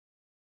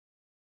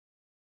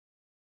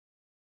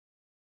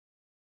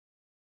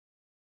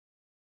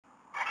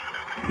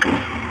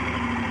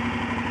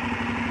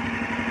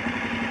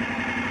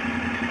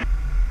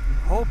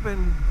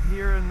hoping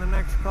here in the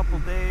next couple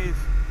days,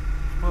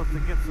 supposed to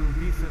get some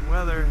decent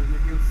weather. As you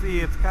can see,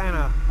 it's kind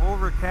of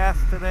overcast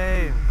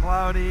today and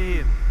cloudy,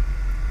 and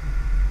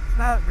it's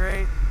not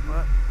great,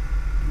 but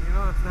you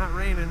know, it's not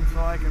raining, so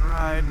I can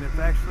ride, and it's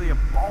actually a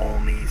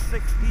balmy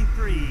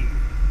 63,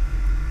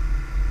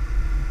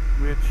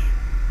 which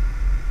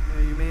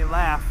you may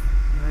laugh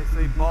when I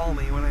say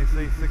balmy when I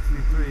say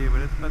 63, but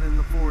it's been in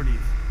the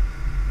 40s,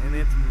 and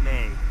it's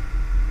May.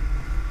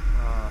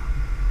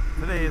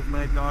 Today is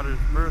my daughter's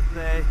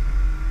birthday.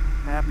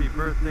 Happy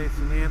birthday,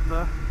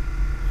 Samantha.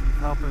 She's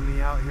helping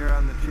me out here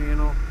on the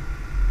channel.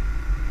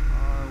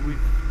 We've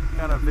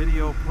got a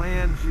video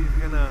planned. She's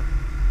gonna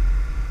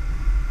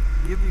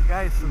give you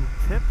guys some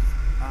tips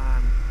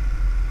on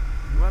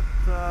what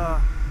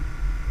a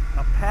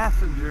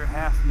passenger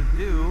has to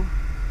do,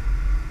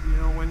 you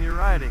know, when you're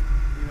riding.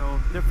 You know,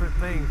 different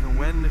things, and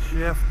when to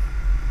shift,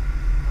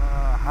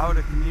 how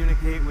to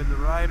communicate with the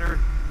rider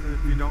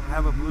if you don't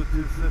have a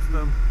Bluetooth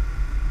system,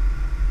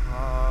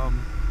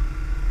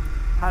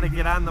 how to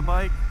get on the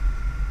bike.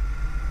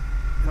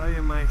 I'll tell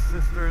you, my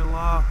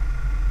sister-in-law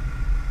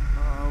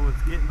was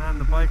getting on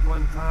the bike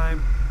one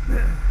time,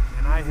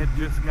 and I had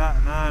just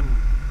gotten on,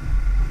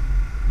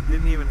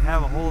 didn't even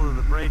have a hold of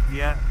the brake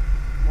yet,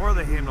 or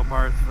the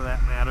handlebars for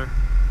that matter,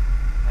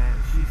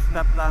 and she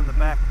stepped on the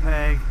back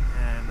peg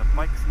and the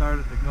bike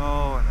started to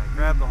go, and I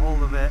grabbed a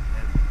hold of it,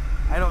 and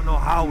I don't know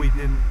how we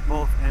didn't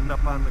both end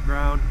up on the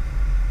ground,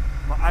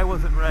 but I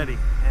wasn't ready,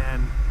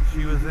 and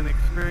she was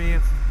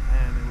inexperienced,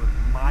 and it was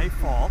my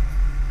fault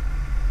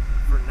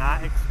for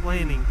not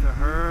explaining to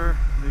her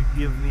to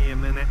give me a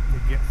minute to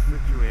get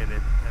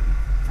situated and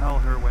tell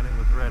her when it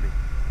was ready.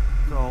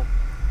 So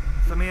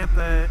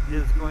Samantha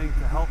is going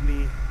to help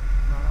me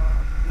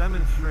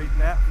demonstrate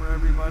that for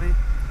everybody,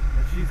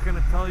 and she's going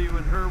to tell you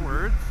in her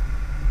words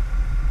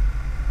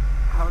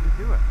how to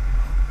do it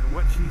and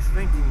what she's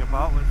thinking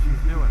about when she's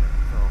doing it.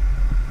 So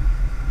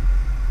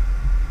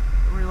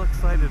I'm real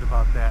excited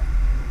about that.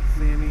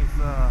 Sammy's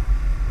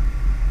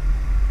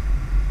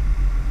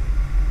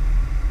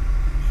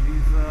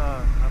she's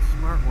a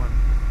smart one,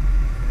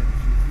 and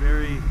she's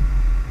very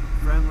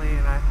friendly,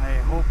 and I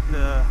hope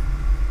to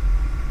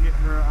get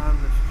her on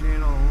this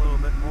channel a little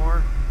bit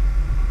more.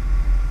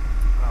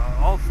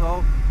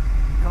 Also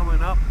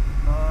coming up,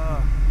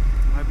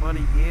 my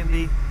buddy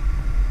Andy,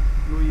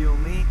 who you'll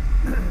meet,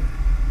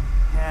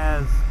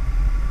 has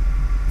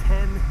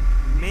 10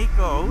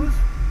 Makos,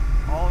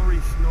 all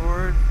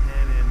restored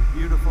and in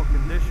beautiful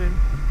condition.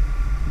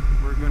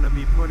 We're going to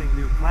be putting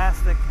new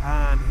plastic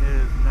on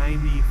his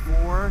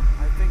 94,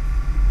 I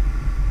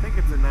think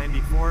it's a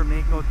 94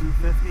 Mako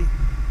 250.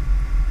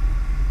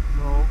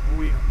 So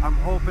I'm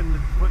hoping to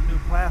put new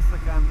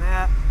plastic on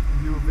that,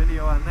 do a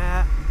video on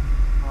that.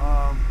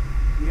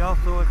 He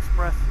also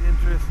expressed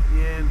interest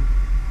in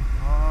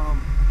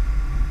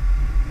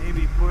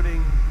maybe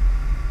putting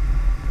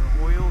an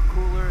oil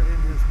cooler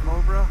in his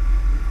Cobra.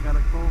 He's got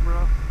a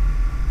Cobra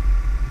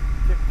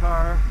kit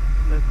car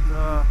that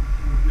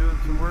we're doing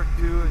some work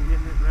to and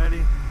getting it ready.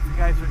 If you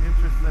guys are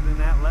interested in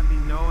that, let me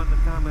know in the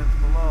comments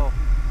below.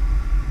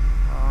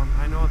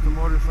 I know it's a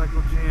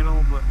motorcycle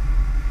channel, but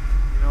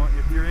you know,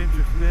 if you're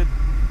interested,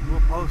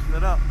 we'll post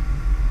it up.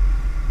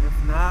 If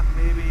not,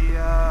 maybe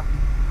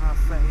I'll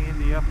set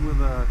Andy up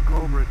with a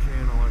Cobra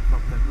channel or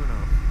something, who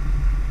knows.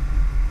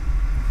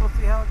 We'll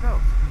see how it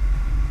goes.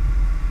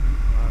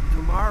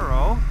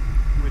 Tomorrow,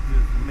 which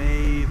is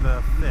May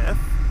the 5th,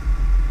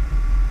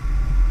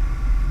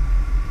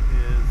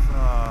 is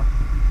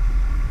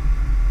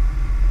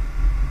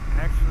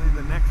actually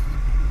the next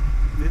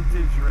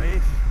vintage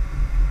race,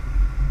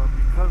 but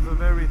because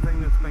of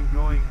everything that's been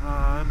going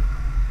on,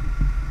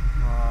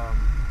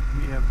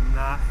 we have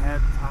not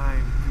had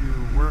time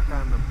to work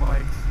on the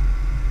bikes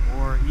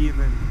or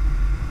even,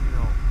 you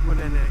know, put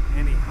in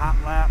any hot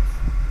laps.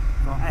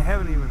 So I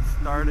haven't even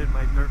started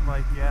my dirt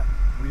bike yet.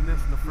 We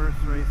missed the first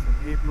race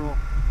in April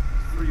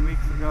 3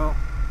 weeks ago,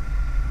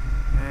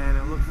 and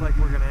it looks like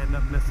we're going to end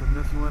up missing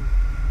this one.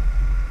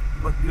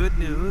 But good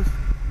news,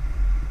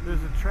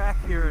 there's a track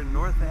here in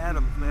North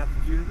Adams,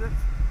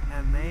 Massachusetts,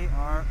 and they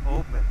are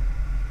open.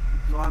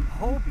 So I'm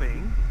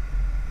hoping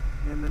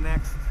in the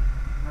next,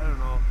 I don't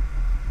know,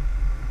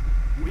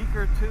 week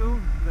or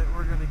two that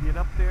we're going to get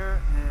up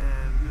there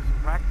and do some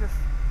practice,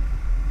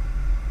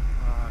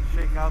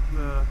 shake out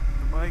the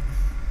bikes.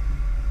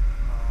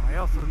 I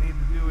also need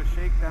to do a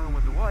shakedown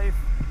with the wife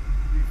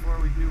before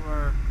we do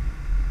our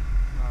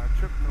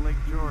trip to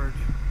Lake George.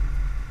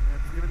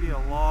 It's going to be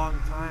a long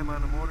time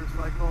on a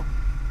motorcycle.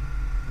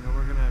 You know,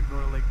 we're going to go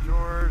to Lake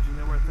George, and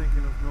then we're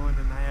thinking of going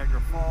to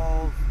Niagara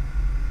Falls,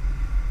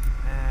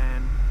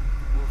 and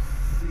we'll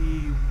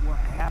see what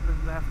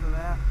happens after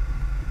that.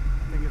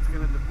 I think it's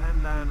going to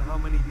depend on how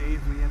many days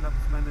we end up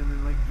spending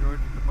in Lake George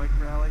at the bike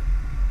rally.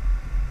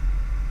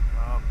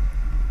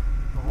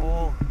 The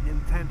whole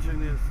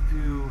intention is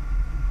to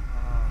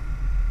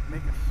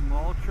make a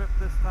small trip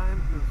this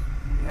time, because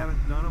we haven't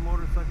done a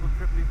motorcycle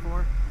trip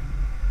before.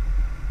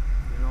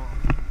 You know,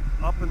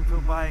 up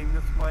until buying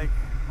this bike,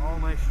 all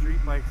my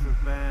street bikes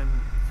have been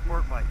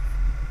sport bikes.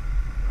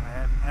 You I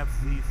had an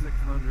FC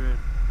 600.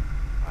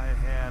 I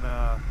had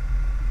a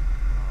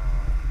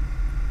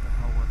what the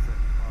hell was it?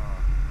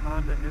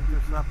 Honda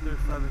Interceptor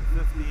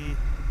 750.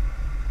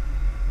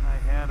 I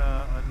had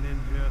a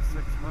Ninja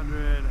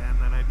 600, and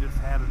then I just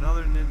had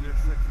another Ninja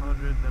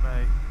 600 that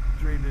I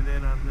traded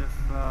in on this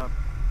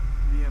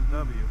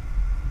BMW.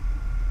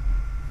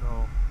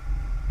 So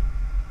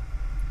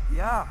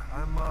yeah,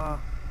 I'm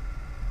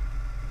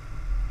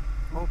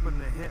hoping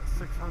to hit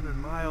 600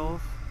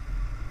 miles.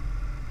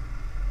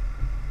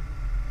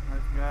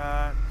 I've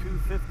got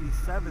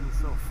 257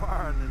 so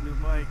far on the new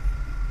bike,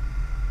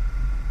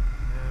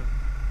 and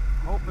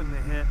hoping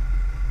to hit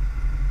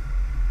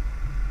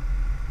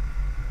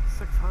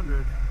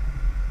 600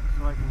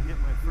 so I can get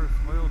my first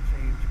oil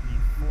change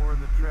before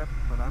the trip,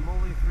 but I'm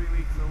only 3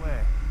 weeks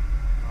away.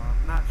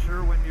 Not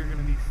sure when you're going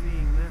to be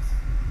seeing this,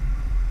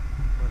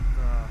 but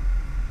you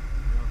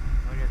know,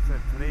 like I said,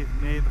 today's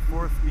May the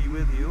 4th be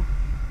with you,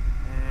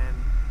 and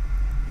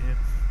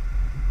it's,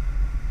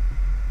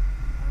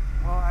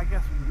 well, I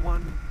guess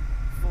 1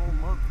 full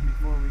month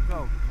before we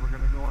go, because we're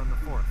going to go on the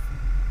 4th.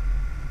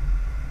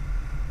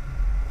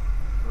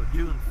 So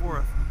June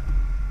 4th,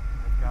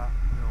 I've got,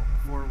 you know,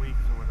 4 weeks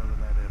or whatever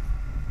that is,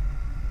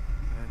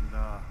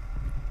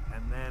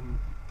 and then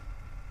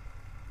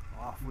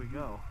off we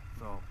go.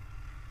 So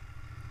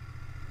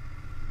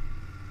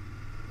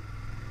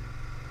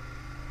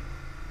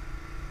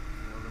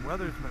you know, the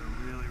weather's been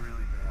really,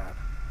 really bad.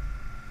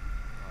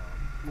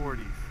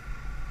 40s,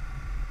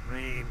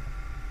 rain,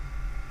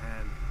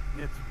 and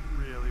it's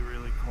really,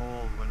 really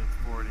cold when it's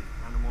 40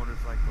 on a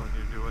motorcycle and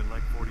you're doing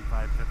like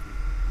 45, 50.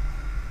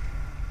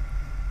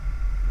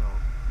 So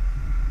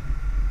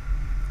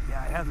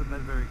yeah, it hasn't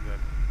been very good,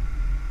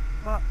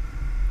 but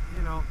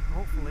you know,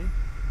 hopefully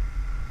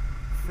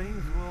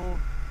things will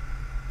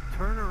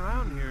turn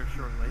around here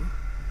shortly.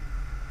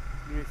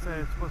 Like I said,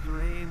 it's supposed to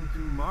rain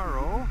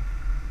tomorrow,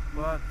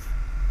 but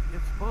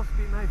it's supposed to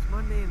be nice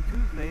Monday and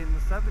Tuesday in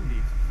the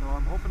 70s, so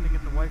I'm hoping to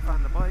get the wife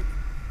on the bike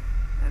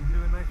and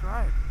do a nice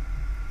ride.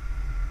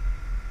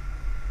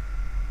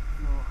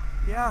 So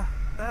yeah,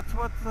 that's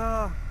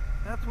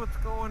what's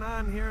going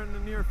on here in the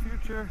near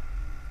future.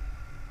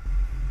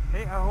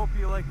 Hey, I hope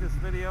you liked this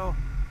video.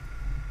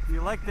 If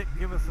you liked it,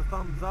 give us a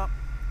thumbs up.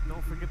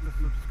 Don't forget to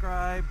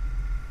subscribe.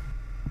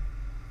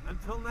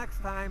 Until next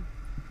time,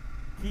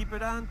 keep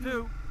it on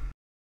 2.